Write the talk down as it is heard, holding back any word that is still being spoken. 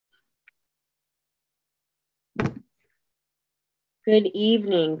Good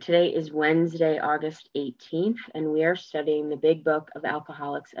evening. Today is Wednesday, August 18th, and we are studying the Big Book of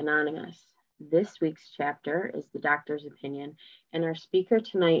Alcoholics Anonymous. This week's chapter is the doctor's opinion, and our speaker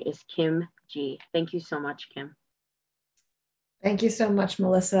tonight is Kim G. Thank you so much, Kim. Thank you so much,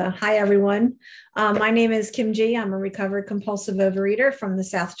 Melissa. Hi, everyone. My name is Kim G. I'm a recovered compulsive overeater from the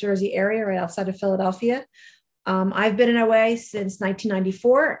South Jersey area, right outside of Philadelphia. I've been in OA since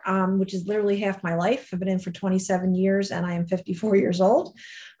 1994, which is literally half my life. I've been in for 27 years and I am 54 years old.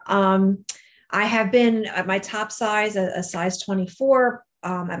 I have been at my top size, a size 24,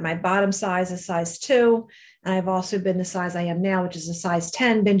 at my bottom size, a size 2. And I've also been the size I am now, which is a size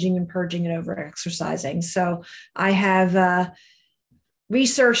 10, binging and purging and over exercising. So I have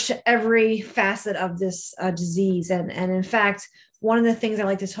researched every facet of this disease. And in fact, one of the things I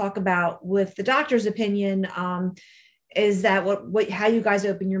like to talk about with the doctor's opinion is that how you guys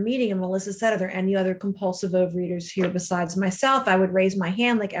open your meeting. And Melissa said, are there any other compulsive overeaters here besides myself? I would raise my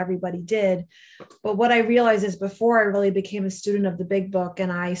hand like everybody did. But what I realized is before I really became a student of the Big Book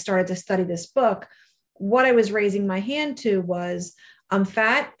and I started to study this book, what I was raising my hand to was, I'm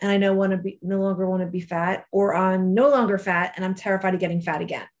fat and I no longer want to be fat, or I'm no longer fat and I'm terrified of getting fat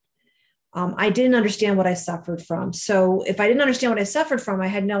again. I didn't understand what I suffered from. So if I didn't understand what I suffered from, I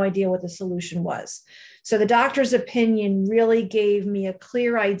had no idea what the solution was. So the doctor's opinion really gave me a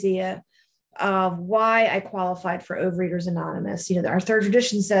clear idea of why I qualified for Overeaters Anonymous. You know, our third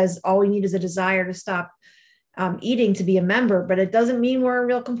tradition says all we need is a desire to stop eating to be a member, but it doesn't mean we're a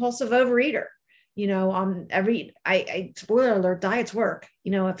real compulsive overeater. You know, spoiler alert, diets work.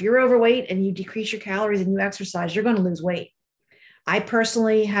 You know, if you're overweight and you decrease your calories and you exercise, you're going to lose weight. I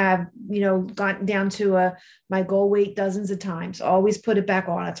personally have, gotten down to my goal weight dozens of times, always put it back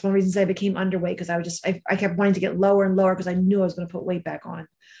on. That's one of the reasons I became underweight, because I kept wanting to get lower and lower because I knew I was going to put weight back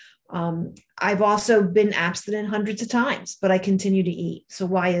on. I've also been abstinent hundreds of times, but I continue to eat. So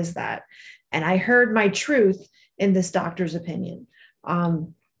why is that? And I heard my truth in this doctor's opinion.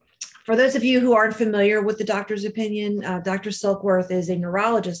 For those of you who aren't familiar with the doctor's opinion, Dr. Silkworth is a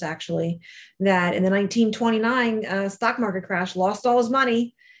neurologist, actually, that in the 1929 stock market crash lost all his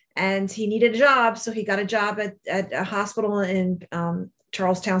money and he needed a job. So he got a job at a hospital in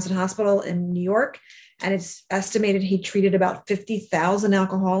Charles Townsend Hospital in New York. And it's estimated he treated about 50,000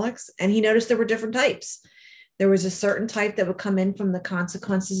 alcoholics. And he noticed there were different types. There was a certain type that would come in from the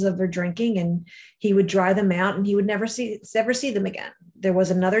consequences of their drinking, and he would dry them out and he would never see them again. There was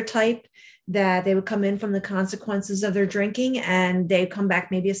another type that they would come in from the consequences of their drinking and they'd come back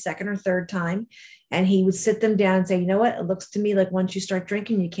maybe a second or third time. And he would sit them down and say, you know what? It looks to me like once you start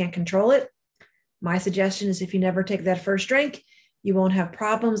drinking, you can't control it. My suggestion is if you never take that first drink, you won't have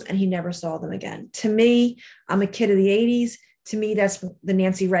problems. And he never saw them again. To me, I'm a kid of the 80s. To me, that's the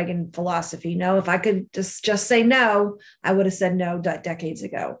Nancy Reagan philosophy. No, if I could just say no, I would have said no decades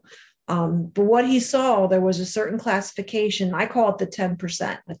ago. But what he saw, there was a certain classification. I call it the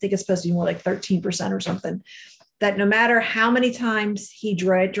 10%. I think it's supposed to be more like 13% or something. That no matter how many times he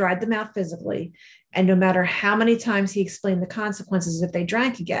dried them out physically, and no matter how many times he explained the consequences if they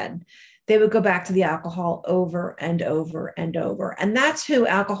drank again, they would go back to the alcohol over and over and over. And that's who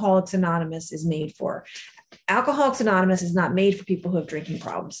Alcoholics Anonymous is made for. Alcoholics Anonymous is not made for people who have drinking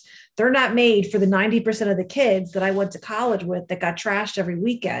problems. They're not made for the 90% of the kids that I went to college with that got trashed every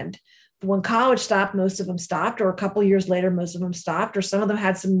weekend. But when college stopped, most of them stopped, or a couple of years later, most of them stopped, or some of them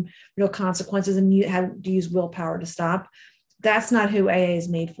had some real consequences and you had to use willpower to stop. That's not who AA is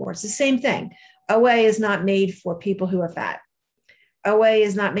made for. It's the same thing. OA is not made for people who are fat. OA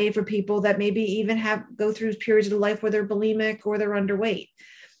is not made for people that maybe even go through periods of life where they're bulimic or they're underweight.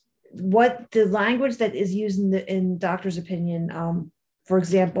 What the language that is used in doctor's opinion, for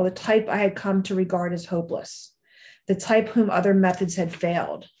example, the type I had come to regard as hopeless, the type whom other methods had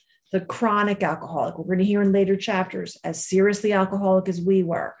failed, the chronic alcoholic, we're going to hear in later chapters, as seriously alcoholic as we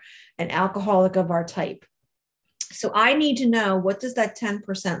were, an alcoholic of our type. So I need to know, what does that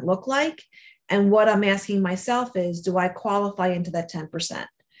 10% look like? And what I'm asking myself is, do I qualify into that 10%?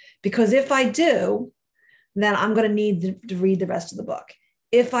 Because if I do, then I'm going to need to read the rest of the book.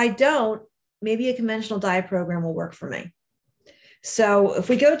 If I don't, maybe a conventional diet program will work for me. So if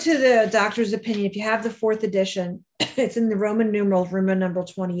we go to the doctor's opinion, if you have the fourth edition, it's in the Roman numerals, Roman number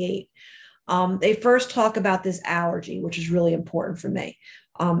 28. They first talk about this allergy, which is really important for me.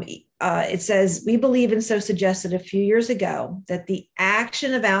 It says, we believe and so suggested a few years ago that the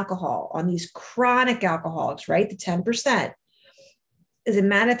action of alcohol on these chronic alcoholics, right, the 10%, is a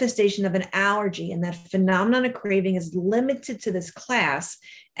manifestation of an allergy, and that phenomenon of craving is limited to this class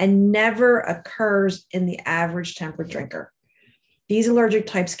and never occurs in the average temperate drinker. These allergic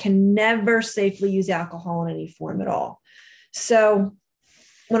types can never safely use alcohol in any form at all. So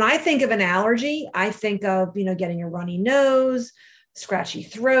when I think of an allergy, I think of, getting a runny nose, scratchy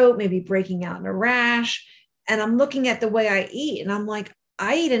throat, maybe breaking out in a rash. And I'm looking at the way I eat and I'm like,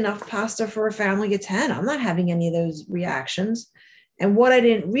 I eat enough pasta for a family of 10. I'm not having any of those reactions. And what I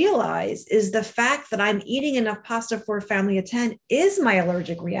didn't realize is the fact that I'm eating enough pasta for a family of 10 is my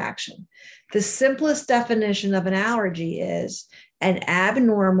allergic reaction. The simplest definition of an allergy is an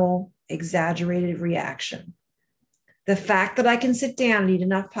abnormal, exaggerated reaction. The fact that I can sit down and eat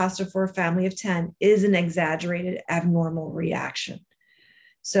enough pasta for a family of 10 is an exaggerated, abnormal reaction.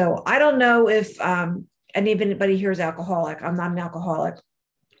 So I don't know if anybody here is alcoholic. I'm not an alcoholic,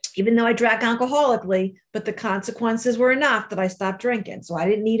 even though I drank alcoholically, but the consequences were enough that I stopped drinking. So I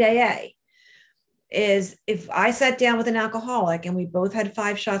didn't need AA. Is if I sat down with an alcoholic and we both had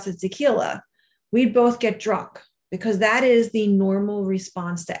 5 shots of tequila, we'd both get drunk because that is the normal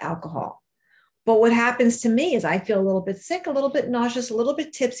response to alcohol. But what happens to me is I feel a little bit sick, a little bit nauseous, a little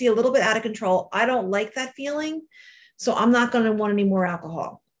bit tipsy, a little bit out of control. I don't like that feeling. So I'm not going to want any more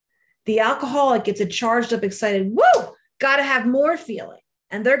alcohol. The alcoholic gets a charged up, excited, woo, got to have more feeling.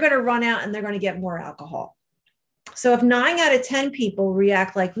 And they're going to run out and they're going to get more alcohol. So if 9 out of 10 people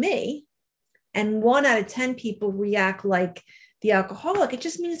react like me and 1 out of 10 people react like the alcoholic, it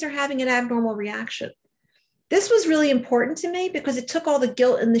just means they're having an abnormal reaction. This was really important to me because it took all the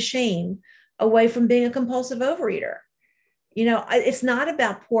guilt and the shame away from being a compulsive overeater. It's not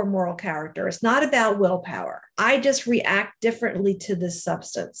about poor moral character. It's not about willpower. I just react differently to this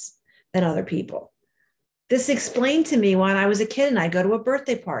substance than other people. This explained to me when I was a kid and I'd go to a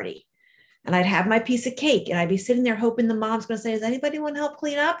birthday party and I'd have my piece of cake and I'd be sitting there hoping the mom's going to say, does anybody want to help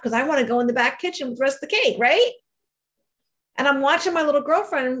clean up? Because I want to go in the back kitchen with the rest of the cake, right? And I'm watching my little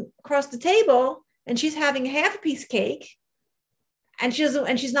girlfriend across the table and she's having half a piece of cake. And she's all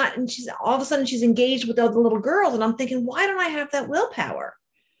of a sudden she's engaged with all the little girls. And I'm thinking, why don't I have that willpower?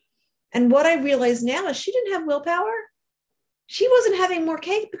 And what I realize now is she didn't have willpower. She wasn't having more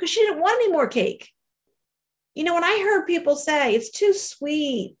cake because she didn't want any more cake. When I heard people say, it's too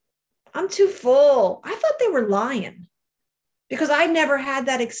sweet, I'm too full, I thought they were lying because I never had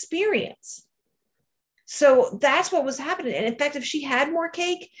that experience. So that's what was happening. And in fact, if she had more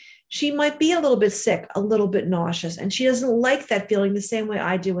cake, she might be a little bit sick, a little bit nauseous, and she doesn't like that feeling the same way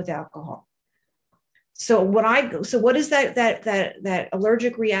I do with alcohol. So what is that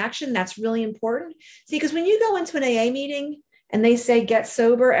allergic reaction? That's really important. See, because when you go into an AA meeting and they say get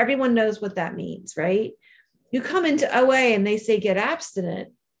sober, everyone knows what that means, right? You come into OA and they say get abstinent.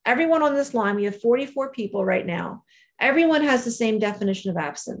 Everyone on this line, we have 44 people right now. Everyone has the same definition of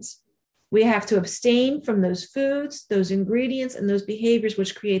abstinence. We have to abstain from those foods, those ingredients, and those behaviors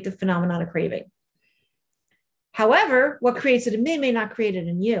which create the phenomenon of craving. However, what creates it in me may not create it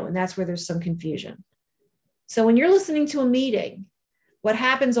in you, and that's where there's some confusion. So when you're listening to a meeting, what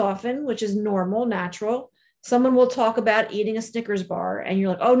happens often, which is normal, natural, someone will talk about eating a Snickers bar, and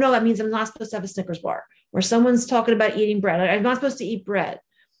you're like, oh no, that means I'm not supposed to have a Snickers bar. Or someone's talking about eating bread. I'm not supposed to eat bread.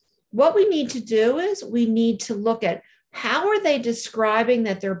 What we need to do is we need to look at how are they describing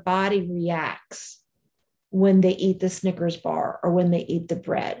that their body reacts when they eat the Snickers bar or when they eat the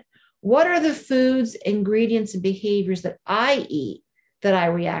bread? What are the foods, ingredients, and behaviors that I eat that I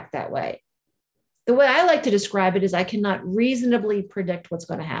react that way? The way I like to describe it is I cannot reasonably predict what's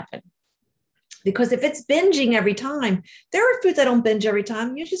going to happen. Because if it's binging every time, there are foods I don't binge every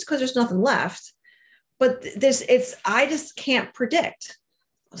time, usually because there's nothing left. But I just can't predict.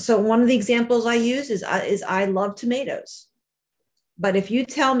 So one of the examples I use is I love tomatoes. But if you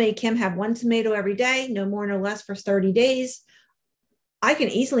tell me, Kim, have 1 tomato every day, no more, no less for 30 days, I can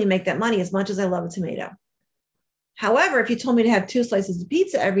easily make that money as much as I love a tomato. However, if you told me to have 2 slices of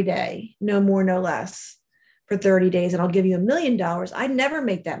pizza every day, no more, no less for 30 days, and I'll give you $1 million, I'd never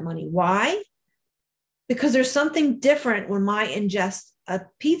make that money. Why? Because there's something different when I ingest a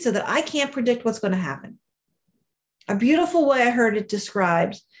pizza that I can't predict what's going to happen. A beautiful way I heard it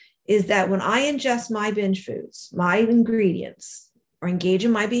described is that when I ingest my binge foods, my ingredients, or engage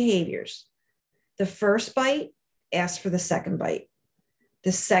in my behaviors, the first bite asks for the second bite.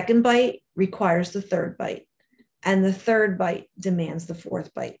 The second bite requires the third bite. And the third bite demands the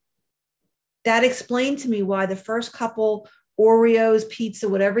fourth bite. That explained to me why the first couple Oreos, pizza,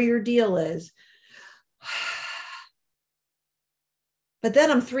 whatever your deal is, but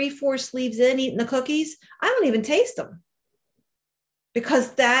then I'm 3-4 sleeves in eating the cookies. I don't even taste them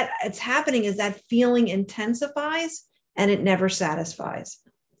because that it's happening is that feeling intensifies and it never satisfies.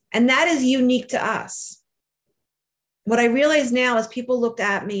 And that is unique to us. What I realize now is people looked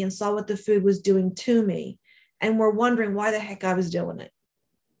at me and saw what the food was doing to me and were wondering why the heck I was doing it.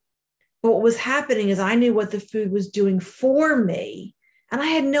 But what was happening is I knew what the food was doing for me, and I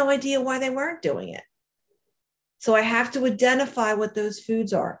had no idea why they weren't doing it. So I have to identify what those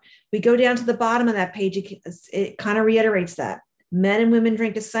foods are. We go down to the bottom of that page, it kind of reiterates that. Men and women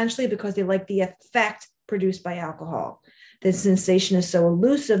drink essentially because they like the effect produced by alcohol. The sensation is so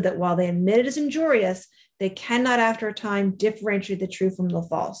elusive that while they admit it is injurious, they cannot, after a time, differentiate the true from the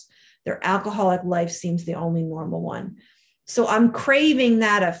false. Their alcoholic life seems the only normal one. So I'm craving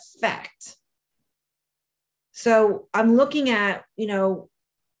that effect. So I'm looking at,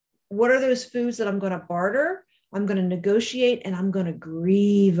 what are those foods that I'm going to barter, I'm going to negotiate, and I'm going to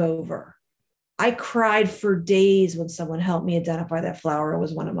grieve over. I cried for days when someone helped me identify that flour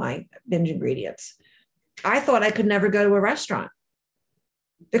was one of my binge ingredients. I thought I could never go to a restaurant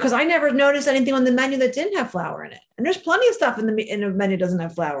because I never noticed anything on the menu that didn't have flour in it. And there's plenty of stuff in the menu that doesn't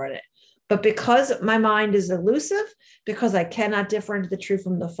have flour in it. But because my mind is elusive, because I cannot differentiate the true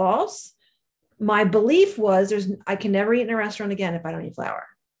from the false, my belief was I can never eat in a restaurant again if I don't eat flour.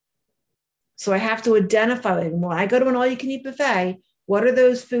 So I have to identify when I go to an all-you-can-eat buffet, what are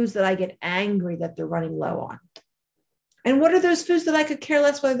those foods that I get angry that they're running low on? And what are those foods that I could care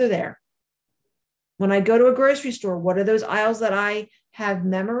less whether they're there? When I go to a grocery store, what are those aisles that I have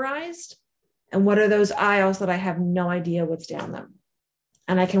memorized? And what are those aisles that I have no idea what's down them?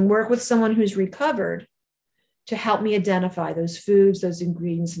 And I can work with someone who's recovered to help me identify those foods, those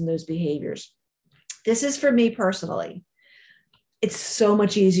ingredients, and those behaviors. This is for me personally. It's so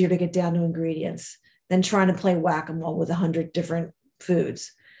much easier to get down to ingredients than trying to play whack-a-mole with 100 different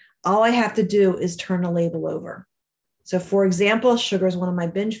foods. All I have to do is turn a label over. So for example, sugar is one of my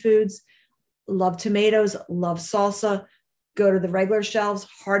binge foods. Love tomatoes, love salsa. Go to the regular shelves,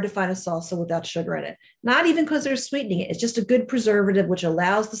 hard to find a salsa without sugar in it. Not even because they're sweetening it. It's just a good preservative, which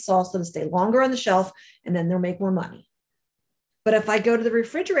allows the salsa to stay longer on the shelf, and then they'll make more money. But if I go to the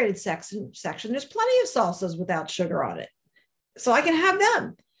refrigerated section, there's plenty of salsas without sugar on it. So I can have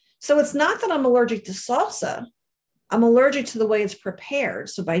them. So it's not that I'm allergic to salsa. I'm allergic to the way it's prepared.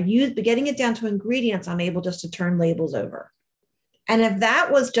 So by getting it down to ingredients, I'm able just to turn labels over. And if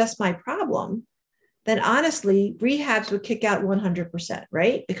that was just my problem, then honestly, rehabs would kick out 100%,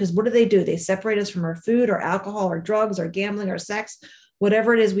 right? Because what do? They separate us from our food or alcohol or drugs or gambling or sex,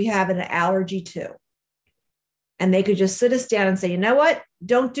 whatever it is we have an allergy to. And they could just sit us down and say, you know what?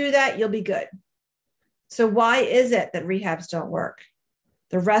 Don't do that. You'll be good. So why is it that rehabs don't work?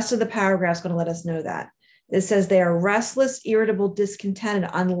 The rest of the paragraph is going to let us know that. It says they are restless, irritable, discontented,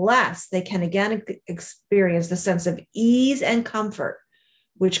 unless they can again experience the sense of ease and comfort,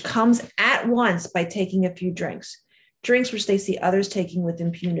 which comes at once by taking a few drinks which they see others taking with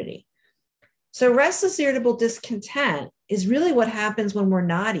impunity. So restless, irritable, discontent is really what happens when we're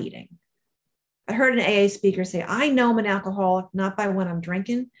not eating. I heard an AA speaker say, I know I'm an alcoholic, not by when I'm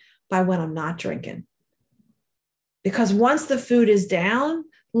drinking, by when I'm not drinking. Because once the food is down,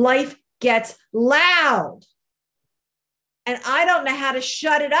 life gets loud. And I don't know how to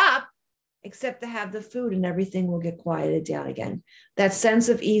shut it up except to have the food, and everything will get quieted down again. That sense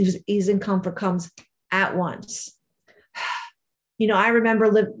of ease and comfort comes at once. I remember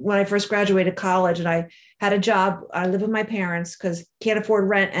when I first graduated college and I had a job. I lived with my parents because can't afford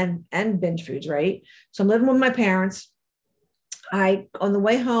rent and binge foods, right? So I'm living with my parents. On the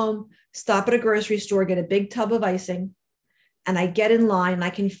way home, stop at a grocery store, get a big tub of icing, and I get in line and I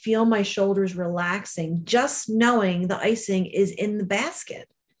can feel my shoulders relaxing just knowing the icing is in the basket.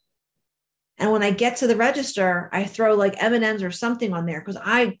 And when I get to the register, I throw like M&Ms or something on there because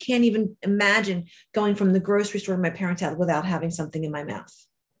I can't even imagine going from the grocery store to my parents' house without having something in my mouth.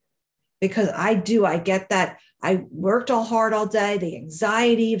 Because I get that. I worked all hard all day, the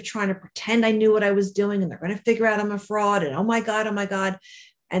anxiety of trying to pretend I knew what I was doing and they're going to figure out I'm a fraud and oh my God.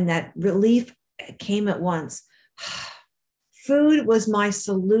 And that relief came at once. Food was my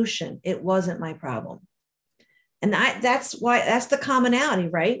solution. It wasn't my problem. And that's the commonality,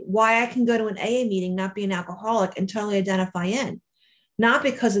 right? Why I can go to an AA meeting, not be an alcoholic and totally identify in. Not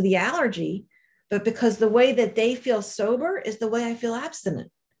because of the allergy, but because the way that they feel sober is the way I feel abstinent.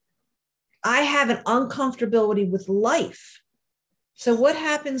 I have an uncomfortability with life. So what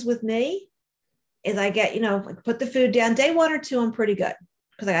happens with me is I get, put the food down. Day 1 or 2, I'm pretty good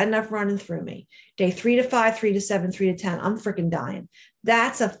because I got enough running through me. Day 3 to 5, 3 to 7, 3 to 10, I'm freaking dying.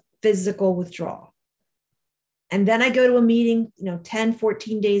 That's a physical withdrawal. And then I go to a meeting, 10,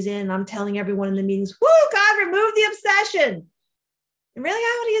 14 days in, I'm telling everyone in the meetings, whoo, God, remove the obsession. The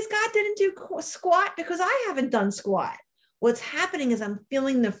reality is God didn't do squat because I haven't done squat. What's happening is I'm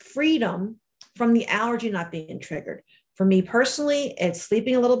feeling the freedom from the allergy not being triggered. For me personally, it's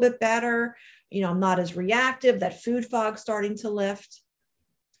sleeping a little bit better. I'm not as reactive, that food fog starting to lift.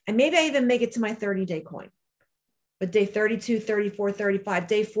 And maybe I even make it to my 30-day coin. But day 32, 34, 35,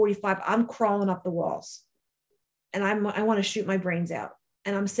 day 45, I'm crawling up the walls. And I want to shoot my brains out.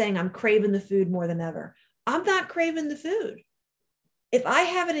 And I'm saying I'm craving the food more than ever. I'm not craving the food. If I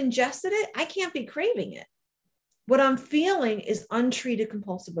haven't ingested it, I can't be craving it. What I'm feeling is untreated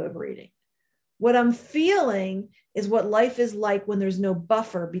compulsive overeating. What I'm feeling is what life is like when there's no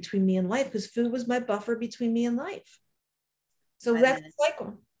buffer between me and life, because food was my buffer between me and life. So that's the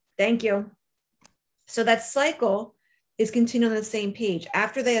cycle. Thank you. So that cycle is continuing on the same page.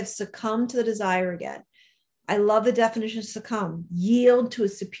 After they have succumbed to the desire again, I love the definition of succumb, yield to a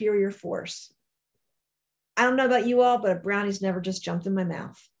superior force. I don't know about you all, but a brownie's never just jumped in my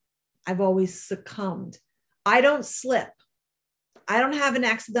mouth. I've always succumbed. I don't slip. I don't have an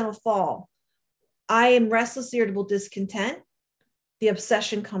accidental fall. I am restless, irritable, discontent. The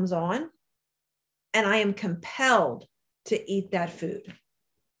obsession comes on, and I am compelled to eat that food.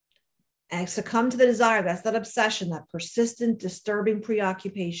 And I succumb to the desire. That's that obsession, that persistent, disturbing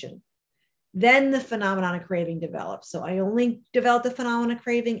preoccupation. Then the phenomenon of craving develops. So I only develop the phenomenon of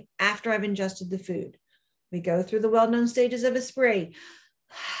craving after I've ingested the food. We go through the well-known stages of a spree.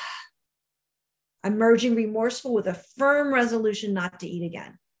 Emerging remorseful with a firm resolution not to eat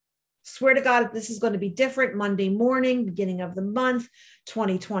again. Swear to God, this is going to be different. Monday morning, beginning of the month,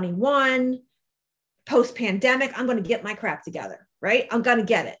 2021, post-pandemic, I'm going to get my crap together, right? I'm going to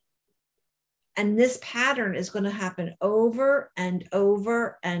get it. And this pattern is going to happen over and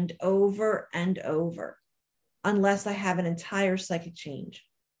over and over and over, unless I have an entire psychic change.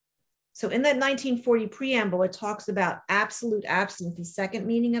 So in that 1940 preamble, it talks about absolute abstinence, the second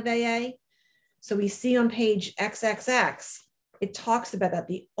meaning of AA. So we see on page XXX, it talks about that.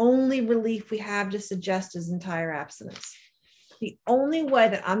 The only relief we have to suggest is entire abstinence. The only way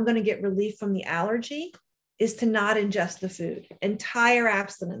that I'm going to get relief from the allergy is to not ingest the food. Entire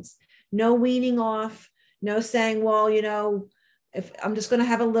abstinence. No weaning off, no saying, well, you know, if I'm just going to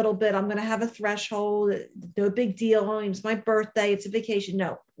have a little bit, I'm going to have a threshold, no big deal. It's my birthday, it's a vacation.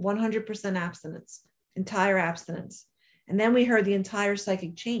 No, 100% abstinence, entire abstinence. And then we heard the entire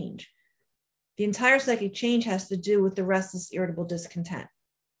psychic change. The entire psychic change has to do with the restless, irritable discontent.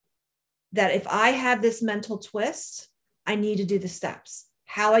 That if I have this mental twist, I need to do the steps.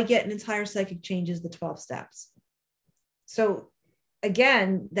 How I get an entire psychic change is the 12 steps. So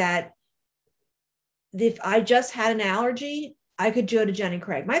again, that if I just had an allergy, I could go to Jenny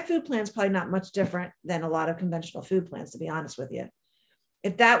Craig. My food plan is probably not much different than a lot of conventional food plans, to be honest with you.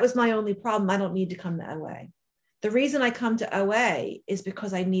 If that was my only problem, I don't need to come to OA. The reason I come to OA is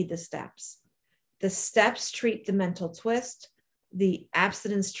because I need the steps. The steps treat the mental twist. The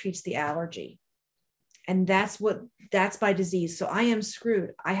abstinence treats the allergy. And that's my disease. So I am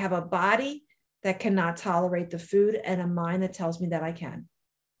screwed. I have a body that cannot tolerate the food and a mind that tells me that I can.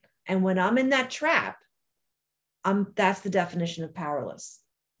 And when I'm in that trap, that's the definition of powerless.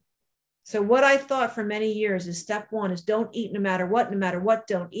 So what I thought for many years is step one is don't eat no matter what,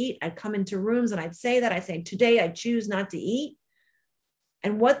 don't eat. I'd come into rooms and I'd say that. I'd say, today I choose not to eat.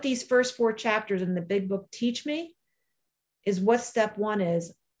 And what these first 4 chapters in the big book teach me is what step one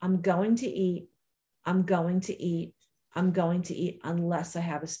is. I'm going to eat. I'm going to eat. I'm going to eat unless I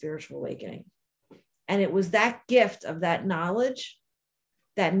have a spiritual awakening. And it was that gift of that knowledge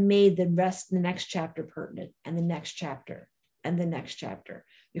that made the next chapter pertinent, and the next chapter and the next chapter.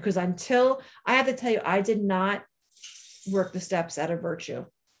 Because until, I have to tell you, I did not work the steps out of virtue.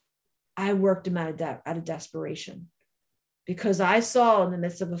 I worked them out of desperation. Because I saw in the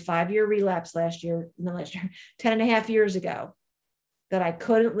midst of a 5-year relapse last year, 10 and a half years ago, that I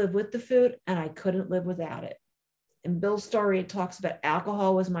couldn't live with the food and I couldn't live without it. In Bill's story, it talks about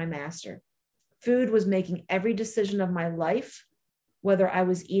alcohol was my master. Food was making every decision of my life, whether I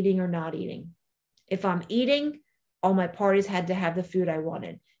was eating or not eating. If I'm eating, all my parties had to have the food I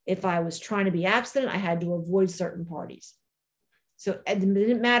wanted. If I was trying to be abstinent, I had to avoid certain parties. So it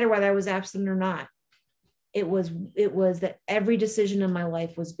didn't matter whether I was abstinent or not. It was that every decision in my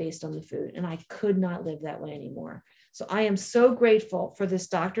life was based on the food, and I could not live that way anymore. So I am so grateful for this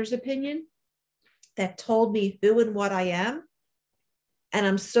doctor's opinion that told me who and what I am. And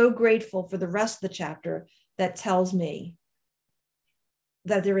I'm so grateful for the rest of the chapter that tells me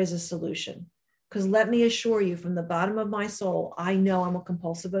that there is a solution. Because let me assure you, from the bottom of my soul, I know I'm a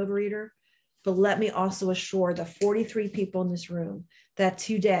compulsive overeater, but let me also assure the 43 people in this room that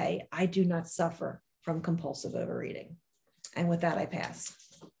today I do not suffer from compulsive overeating. And with that, I pass.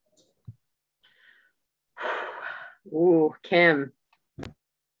 Ooh, Kim,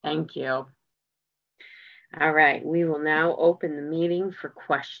 thank you. All right, we will now open the meeting for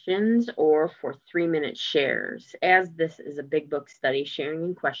questions or for 3-minute shares. As this is a big book study, sharing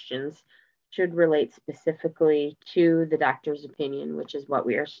and questions should relate specifically to the doctor's opinion, which is what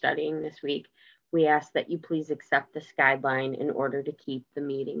we are studying this week. We ask that you please accept this guideline in order to keep the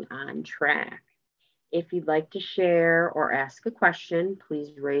meeting on track. If you'd like to share or ask a question,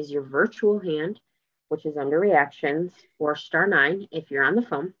 please raise your virtual hand, which is under reactions, or *9 if you're on the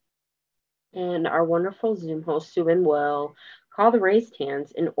phone. And our wonderful Zoom host, Subin, will call the raised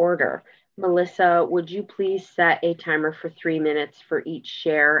hands in order. Melissa, would you please set a timer for 3 minutes for each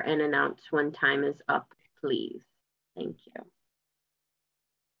share and announce when time is up, please? Thank you.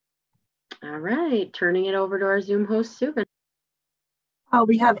 All right, turning it over to our Zoom host, Subin.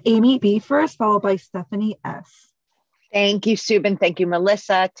 We have Amy B first, followed by Stephanie S. Thank you, Subin. Thank you,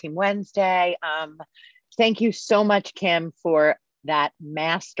 Melissa, Team Wednesday. Thank you so much, Kim, for that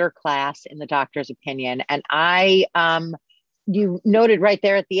master class in the doctor's opinion. And you noted right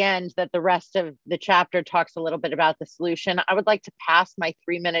there at the end that the rest of the chapter talks a little bit about the solution. I would like to pass my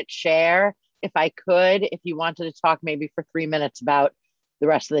 3-minute share, if I could, if you wanted to talk maybe for 3 minutes about the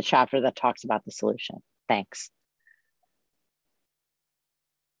rest of the chapter that talks about the solution. Thanks.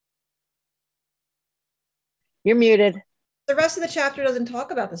 You're muted. The rest of the chapter doesn't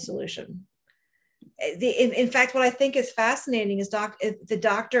talk about the solution. In fact, what I think is fascinating is the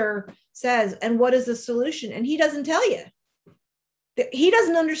doctor says, and what is the solution? And he doesn't tell you. He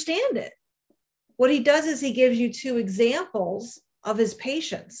doesn't understand it. What he does is he gives you 2 examples of his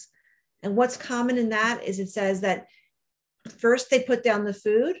patients. And what's common in that is it says that first they put down the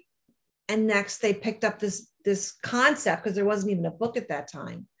food, and next they picked up this concept, because there wasn't even a book at that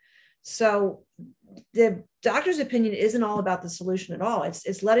time. So the doctor's opinion isn't all about the solution at all.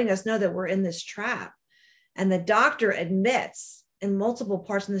 It's letting us know that we're in this trap. And the doctor admits in multiple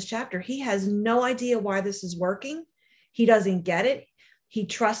parts in this chapter, he has no idea why this is working. He doesn't get it. He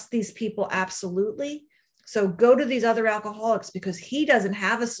trusts these people absolutely. So go to these other alcoholics, because he doesn't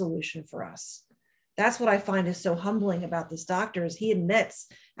have a solution for us. That's what I find is so humbling about this doctor, is he admits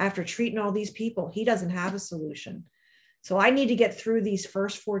after treating all these people, he doesn't have a solution. So I need to get through these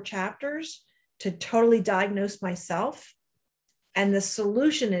first 4 chapters to totally diagnose myself. And the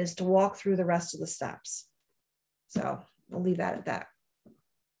solution is to walk through the rest of the steps. So I'll leave that at that.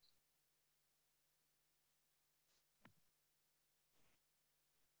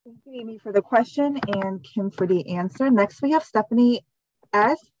 Thank you, Amy, for the question, and Kim for the answer. Next, we have Stephanie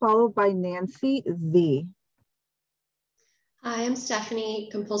S, followed by Nancy Z. Hi, I'm Stephanie,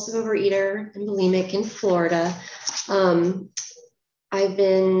 compulsive overeater and bulimic in Florida. I've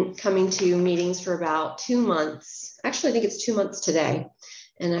been coming to meetings for about 2 months. Actually, I think it's 2 months today.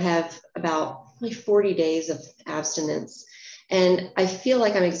 And I have about 40 days of abstinence. And I feel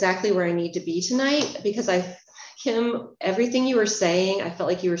like I'm exactly where I need to be tonight, because Kim, everything you were saying, I felt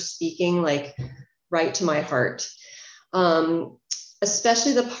like you were speaking like right to my heart.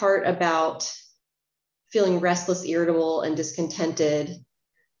 Especially the part about feeling restless, irritable, and discontented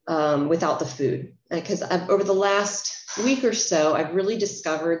without the food. Because over the last week or so, I've really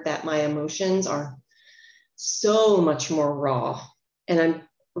discovered that my emotions are so much more raw. And I'm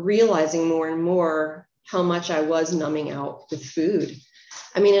realizing more and more how much I was numbing out with food.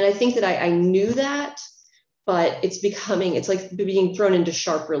 I mean, and I think that I knew that, but it's like being thrown into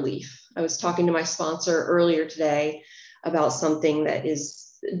sharp relief. I was talking to my sponsor earlier today about something that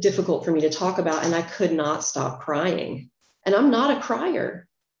is difficult for me to talk about, and I could not stop crying. And I'm not a crier,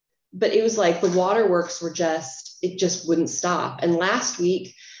 but it was like the waterworks were it just wouldn't stop. And last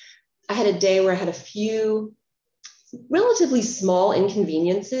week I had a day where I had a few relatively small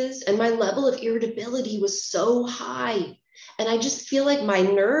inconveniences, and my level of irritability was so high. And I just feel like my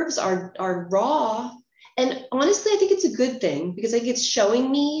nerves are raw. And honestly, I think it's a good thing, because I think it's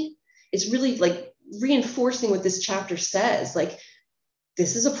showing me, it's really like reinforcing what this chapter says. Like,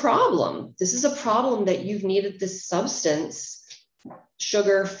 this is a problem. This is a problem that you've needed this substance,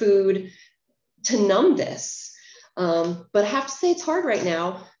 sugar, food, to numb this. But I have to say it's hard right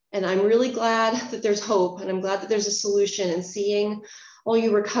now. And I'm really glad that there's hope, and I'm glad that there's a solution, and seeing all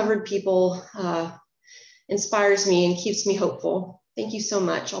you recovered people inspires me and keeps me hopeful. Thank you so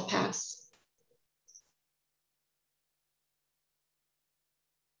much. I'll pass.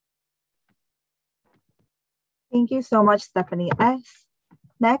 Thank you so much, Stephanie S.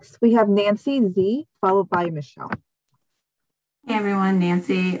 Next, we have Nancy Z, followed by Michelle. Hey everyone,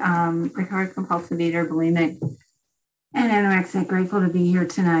 Nancy, recovered compulsive eater, bulimic, and anorexic. Grateful to be here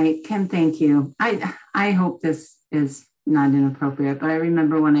tonight. Kim, thank you. I hope this is not inappropriate, but I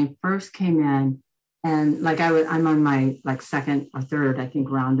remember when I first came in, and I'm on my second or third, I think,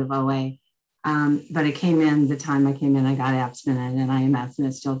 round of OA. But I came in, the time I came in, I got abstinent, and I am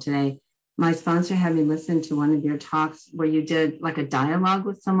abstinent still today. My sponsor had me listen to one of your talks where you did like a dialogue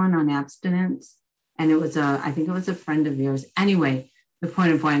with someone on abstinence. And it was I think it was a friend of yours. Anyway, the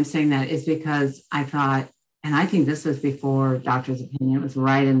point of why I'm saying that is because I thought, and I think this was before Doctor's Opinion, it was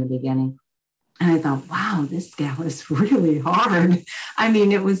right in the beginning. And I thought, wow, this gal is really hard. I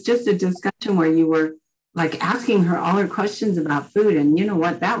mean, it was just a discussion where you were like asking her all her questions about food. And you know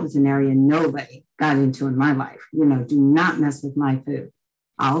what? That was an area nobody got into in my life. You know, do not mess with my food.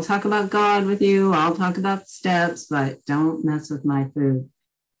 I'll talk about God with you. I'll talk about steps, but don't mess with my food.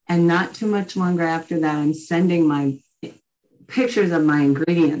 And not too much longer after that, I'm sending my pictures of my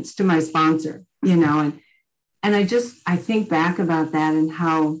ingredients to my sponsor, you know, and I think back about that and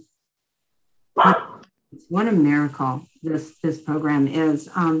how what a miracle this program is.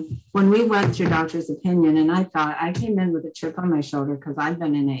 When we went through Doctor's Opinion, and I thought I came in with a chip on my shoulder because I've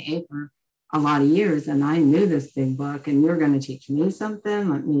been in AA for a lot of years, and I knew this big book, and you're going to teach me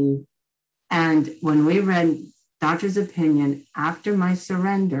something. And when we read Doctor's Opinion after my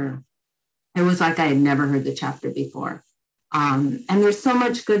surrender, it was like I had never heard the chapter before. And there's so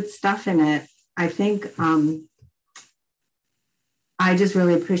much good stuff in it. I think I just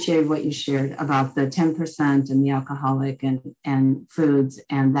really appreciate what you shared about the 10% and the alcoholic and foods.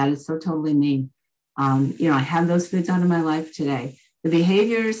 And that is so totally me. You know, I have those foods out of my life today. The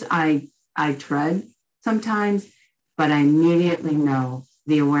behaviors I tread sometimes, but I immediately know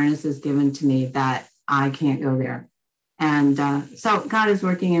the awareness is given to me that I can't go there. And so God is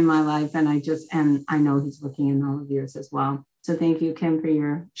working in my life, and I know he's working in all of yours as well. So thank you, Kim, for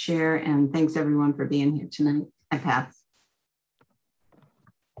your share, and thanks everyone for being here tonight. I pass.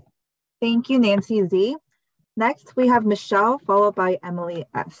 Thank you, Nancy Z. Next, we have Michelle, followed by Emily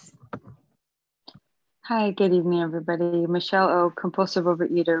S. Hi, good evening, everybody. Michelle O, compulsive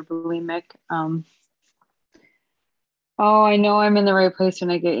overeater, bulimic. I know I'm in the right place when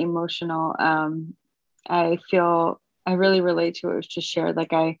I get emotional. I really relate to what was just shared.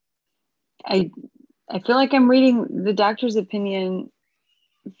 Like I feel like I'm reading the Doctor's Opinion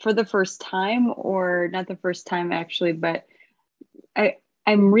for the first time, or not the first time actually, but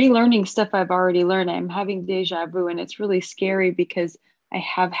I'm relearning stuff I've already learned. I'm having deja vu, and it's really scary because I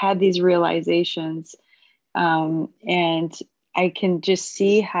have had these realizations, and I can just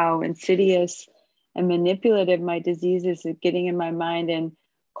see how insidious and manipulative my disease is getting in my mind and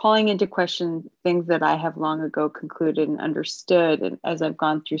calling into question things that I have long ago concluded and understood. And as I've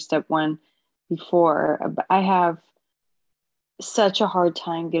gone through step one before, I have such a hard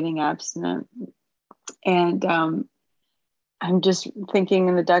time getting abstinent. And I'm just thinking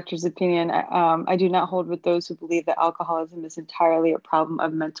in the Doctor's Opinion, I do not hold with those who believe that alcoholism is entirely a problem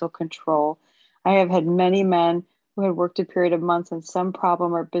of mental control. I have had many men who had worked a period of months on some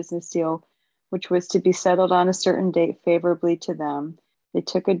problem or business deal, which was to be settled on a certain date favorably to them. They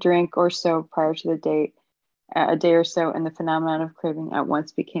took a drink or so prior to the date, a day or so, and the phenomenon of craving at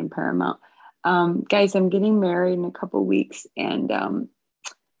once became paramount. Guys, I'm getting married in a couple weeks, and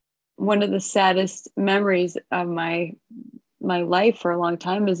one of the saddest memories of my life for a long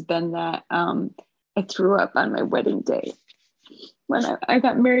time has been that I threw up on my wedding day. When I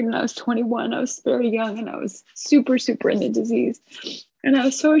got married when I was 21, I was very young, and I was super, super in the disease. And I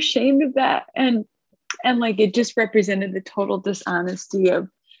was so ashamed of that. And like, it just represented the total dishonesty of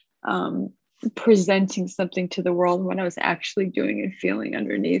presenting something to the world when I was actually doing and feeling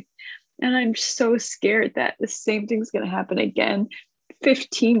underneath. And I'm so scared that the same thing's going to happen again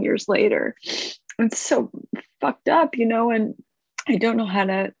 15 years later. It's so fucked up, you know, and I don't know how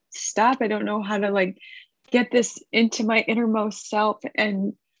to stop. I don't know how to like get this into my innermost self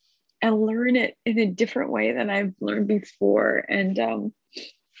and learn it in a different way than I've learned before. And,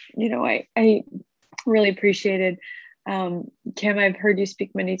 you know, I really appreciated, Kim, I've heard you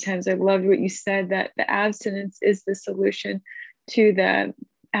speak many times. I loved what you said, that the abstinence is the solution to the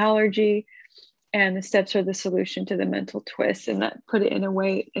allergy, and the steps are the solution to the mental twist. And that put it in a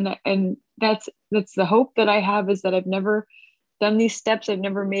way, and that's the hope that I have, is that I've never done these steps. I've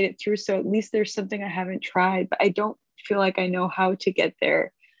never made it through. So at least there's something I haven't tried, but I don't feel like I know how to get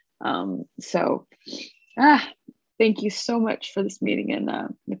there. Thank you so much for this meeting.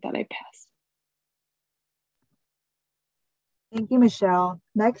 And with that, I pass. Thank you, Michelle.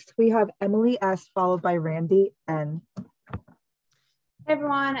 Next, we have Emily S, followed by Randy N. Hey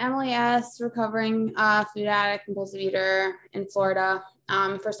everyone, Emily S, recovering food addict, compulsive eater in Florida.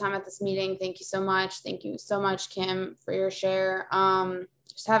 First time at this meeting. Thank you so much. Thank you so much, Kim, for your share.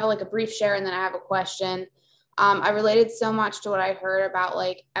 Just have a brief share, and then I have a question. I related so much to what I heard about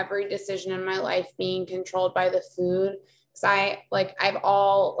like every decision in my life being controlled by the food. Because I've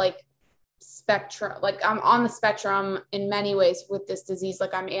all spectrum, like I'm on the spectrum in many ways with this disease.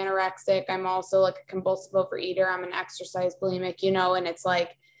 Like I'm anorexic, I'm also like a compulsive overeater, I'm an exercise bulimic, and it's like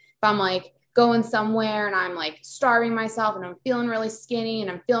if I'm like going somewhere and I'm like starving myself and I'm feeling really skinny and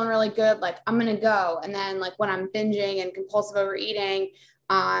I'm feeling really good, like I'm gonna go. And then like when I'm binging and compulsive overeating,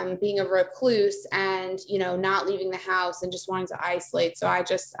 being a recluse and not leaving the house and just wanting to isolate. So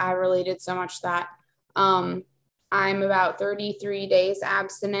I related so much to that. I'm about 33 days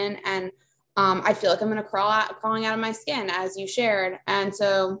abstinent, and I feel like I'm going to crawling out of my skin, as you shared. And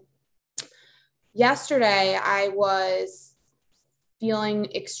so yesterday I was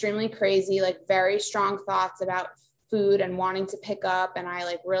feeling extremely crazy, like very strong thoughts about food and wanting to pick up. And I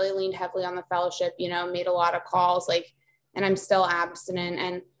like really leaned heavily on the fellowship, made a lot of calls, and I'm still abstinent.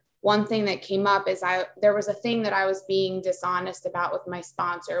 And one thing that came up is there was a thing that I was being dishonest about with my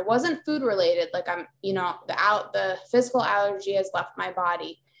sponsor. It wasn't food related. Like the physical allergy has left my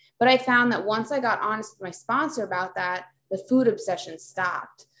body. But I found that once I got honest with my sponsor about that, the food obsession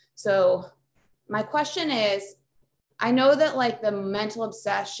stopped. So my question is, I know that like the mental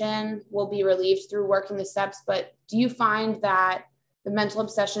obsession will be relieved through working the steps, but do you find that the mental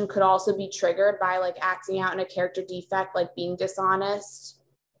obsession could also be triggered by like acting out in a character defect, like being dishonest?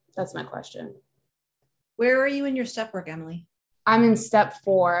 That's my question. Where are you in your step work, Emily? I'm in step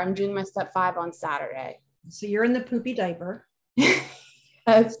 4. I'm doing my step 5 on Saturday. So you're in the poopy diaper.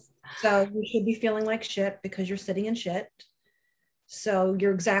 Yes. So you should be feeling like shit because you're sitting in shit. So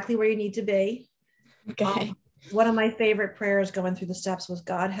you're exactly where you need to be. Okay. One of my favorite prayers going through the steps was,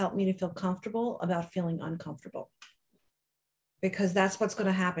 God, help me to feel comfortable about feeling uncomfortable. Because that's what's going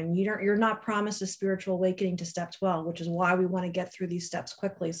to happen. You're not promised a spiritual awakening to step 12, which is why we want to get through these steps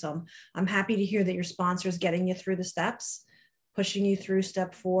quickly. So I'm happy to hear that your sponsor is getting you through the steps, pushing you through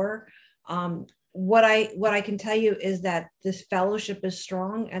step 4. What I can tell you is that this fellowship is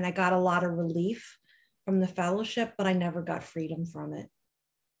strong, and I got a lot of relief from the fellowship, but I never got freedom from it.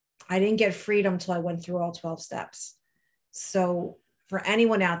 I didn't get freedom till I went through all 12 steps. So for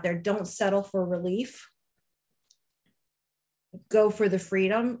anyone out there, don't settle for relief. Go for the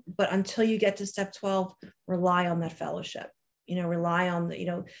freedom, but until you get to step 12, rely on that fellowship. Rely on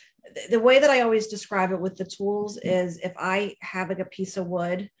the way that I always describe it with the tools is, if I have like a piece of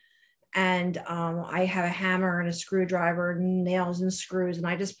wood and I have a hammer and a screwdriver and nails and screws, and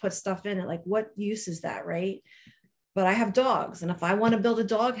I just put stuff in it, like what use is that, right? But I have dogs, and if I want to build a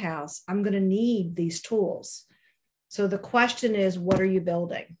dog house, I'm going to need these tools. So the question is, what are you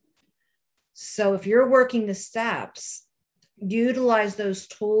building? So if you're working the steps, utilize those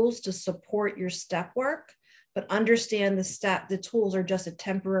tools to support your step work, but understand the tools are just a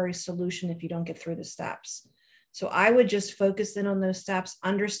temporary solution if you don't get through the steps. So I would just focus in on those steps.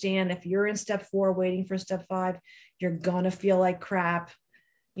 Understand if you're in step 4 waiting for step 5, you're gonna feel like crap.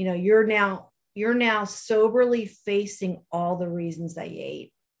 You're now soberly facing all the reasons that you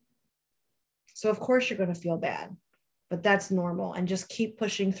ate. So of course you're gonna feel bad, but that's normal. And just keep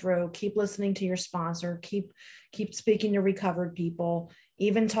pushing through, keep listening to your sponsor, keep speaking to recovered people,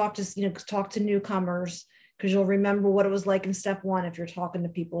 even talk to newcomers, because you'll remember what it was like in step 1 if you're talking to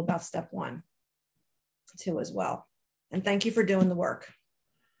people about step 1 too as well. And thank you for doing the work.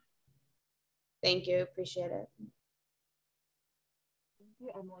 Thank you. Appreciate it. Thank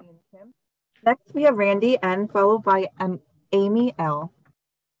you, Emily and Kim. Next, we have Randy N, followed by Amy L.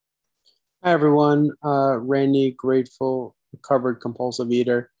 Hi, everyone. Randy, grateful, recovered compulsive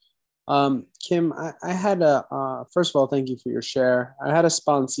eater. Kim, I had first of all, thank you for your share. I had a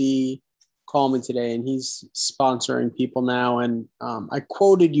sponsee call me today, and he's sponsoring people now. And I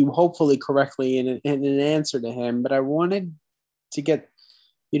quoted you hopefully correctly in an answer to him, but I wanted to get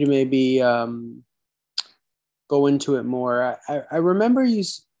you to maybe go into it more. I remember you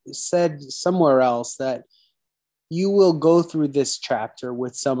said somewhere else that you will go through this chapter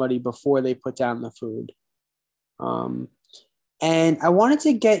with somebody before they put down the food. And I wanted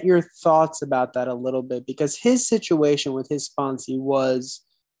to get your thoughts about that a little bit, because his situation with his sponsee was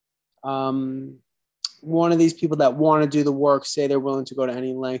one of these people that want to do the work, say they're willing to go to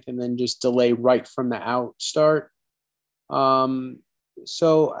any length, and then just delay right from the outstart.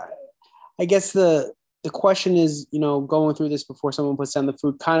 So I guess the question is, going through this before someone puts down the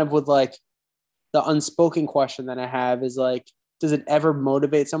food, kind of with like the unspoken question that I have is like, does it ever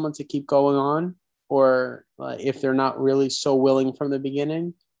motivate someone to keep going on? Or if they're not really so willing from the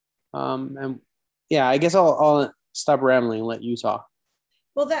beginning? And yeah, I guess I'll stop rambling and let you talk.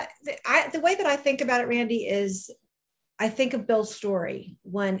 Well, the way that I think about it, Randy, is I think of Bill's story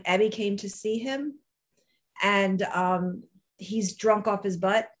when Ebby came to see him, and he's drunk off his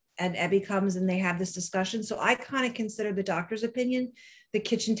butt, and Ebby comes and they have this discussion. So I kind of consider the doctor's opinion the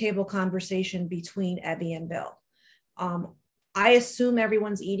kitchen table conversation between Ebby and Bill. I assume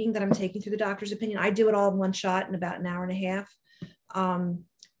everyone's eating that I'm taking through the doctor's opinion. I do it all in one shot in about an hour and a half.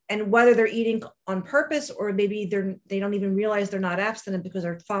 And whether they're eating on purpose or maybe they don't even realize they're not abstinent because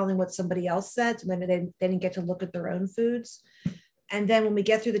they're following what somebody else said, so then they didn't get to look at their own foods. And then when we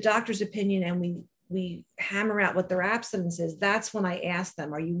get through the doctor's opinion and we hammer out what their abstinence is, that's when I ask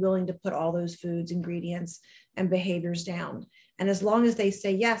them, are you willing to put all those foods, ingredients, and behaviors down? And as long as they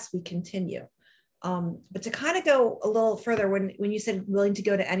say yes, we continue. But to kind of go a little further, when you said willing to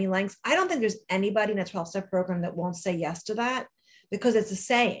go to any lengths, I don't think there's anybody in a 12-step program that won't say yes to that, because it's a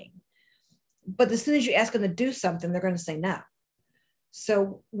saying. But as soon as you ask them to do something, they're going to say no.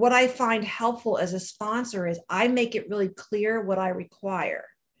 So what I find helpful as a sponsor is I make it really clear what I require.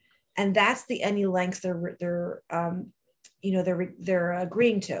 And that's the any lengths they're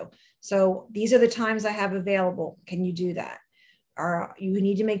agreeing to. So these are the times I have available. Can you do that? Or you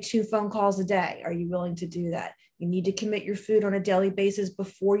need to make 2 phone calls a day. Are you willing to do that? You need to commit your food on a daily basis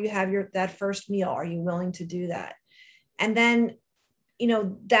before you have that first meal. Are you willing to do that? And then,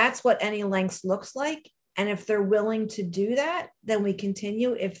 that's what any lengths looks like. And if they're willing to do that, then we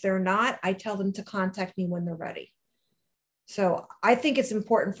continue. If they're not, I tell them to contact me when they're ready. So I think it's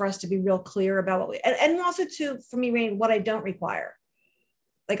important for us to be real clear about what and also for me, Rain, what I don't require.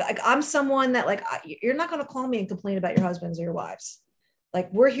 Like I'm someone that you're not going to call me and complain about your husbands or your wives.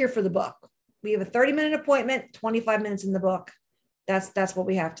 Like, we're here for the book. We have a 30-minute appointment, 25 minutes in the book. That's what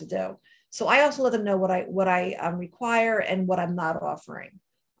we have to do. So I also let them know what I require and what I'm not offering.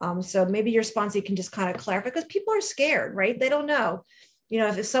 So maybe your sponsor can just kind of clarify, because people are scared, right? They don't know.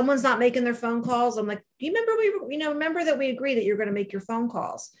 If someone's not making their phone calls, I'm like, do you remember that we agreed that you're going to make your phone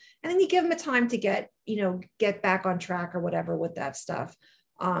calls? And then you give them a time to get back on track or whatever with that stuff.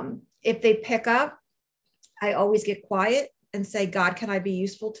 If they pick up, I always get quiet and say, God, can I be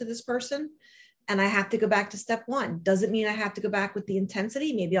useful to this person? And I have to go back to step 1. Doesn't mean I have to go back with the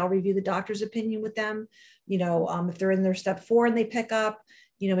intensity. Maybe I'll review the doctor's opinion with them. If they're in their step 4 and they pick up,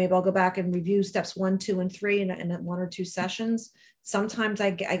 maybe I'll go back and review steps 1, 2, and 3 in 1 or 2 sessions. Sometimes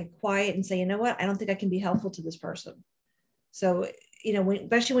I get quiet and say, you know what, I don't think I can be helpful to this person. So,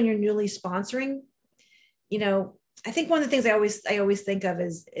 especially when you're newly sponsoring, I think one of the things I always think of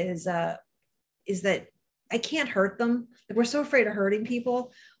is that I can't hurt them. Like, we're so afraid of hurting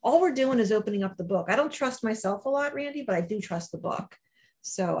people. All we're doing is opening up the book. I don't trust myself a lot, Randy, but I do trust the book.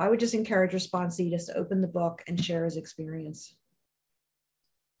 So I would just encourage your sponsee just to open the book and share his experience.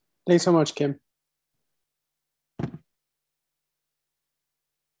 Thanks so much, Kim.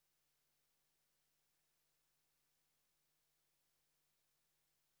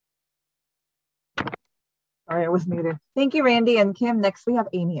 All right, I was muted. Thank you, Randy and Kim. Next, we have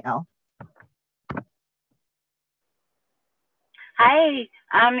Amy L. Hi,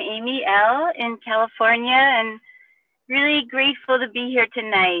 I'm Amy L. in California, and really grateful to be here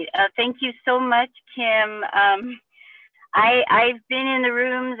tonight. Thank you so much, Kim. I've been in the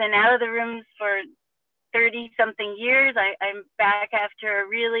rooms and out of the rooms for 30-something years. I'm back after a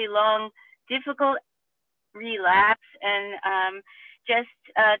really long, difficult relapse, and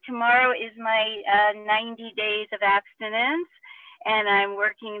tomorrow is my 90 days of abstinence, and I'm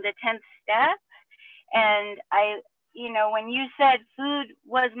working the 10th step. And when you said food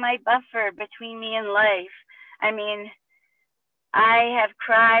was my buffer between me and life, I mean, I have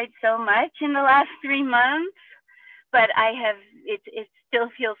cried so much in the last 3 months, but it still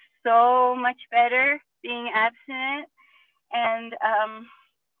feels so much better being abstinent and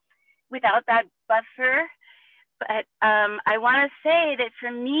without that buffer. But I want to say that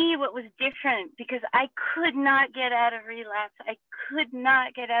for me, what was different, because I could not get out of relapse.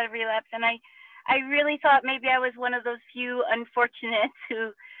 And I really thought maybe I was one of those few unfortunates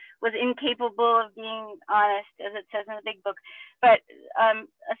who was incapable of being honest, as it says in the big book. But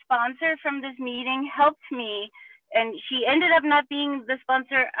a sponsor from this meeting helped me, and she ended up not being the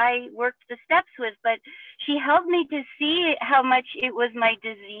sponsor I worked the steps with, but she helped me to see how much it was my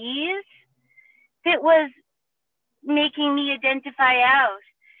disease that was making me identify out.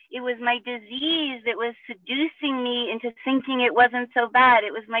 It was my disease that was seducing me into thinking it wasn't so bad.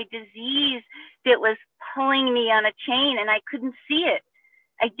 It was my disease that was pulling me on a chain, and I couldn't see it.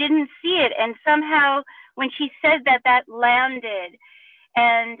 I didn't see it. And somehow when she said that, that landed.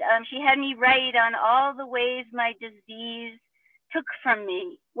 And she had me write on all the ways my disease took from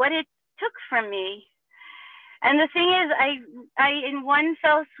me, what it took from me. And the thing is, I in one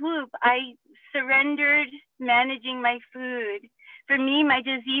fell swoop, I surrendered managing my food. For me, my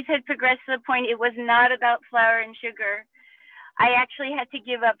disease had progressed to the point it was not about flour and sugar. I actually had to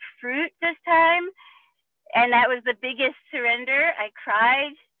give up fruit this time. And that was the biggest surrender. I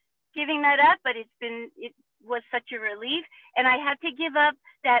cried giving that up, but it was such a relief. And I had to give up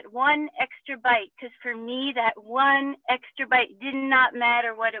that one extra bite, because for me, that one extra bite did not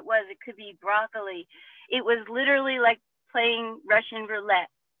matter what it was. It could be broccoli. It was literally like playing Russian roulette.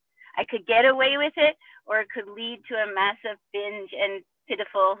 I could get away with it, or it could lead to a massive binge and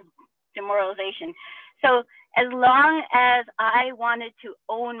pitiful demoralization. So as long as I wanted to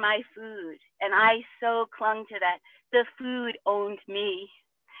own my food, and I so clung to that, the food owned me.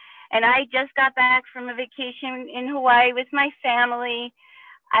 And I just got back from a vacation in Hawaii with my family.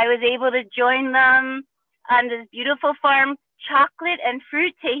 I was able to join them on this beautiful farm, chocolate and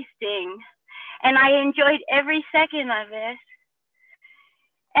fruit tasting. And I enjoyed every second of it.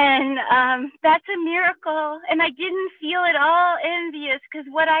 And that's a miracle. And I didn't feel at all envious, because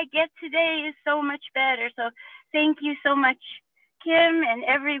what I get today is so much better. So thank you so much, Kim, and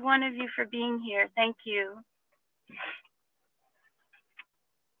every one of you for being here. Thank you.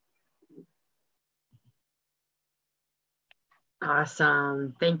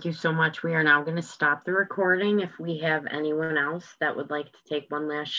 Awesome. Thank you so much. We are now going to stop the recording. If we have anyone else that would like to take one last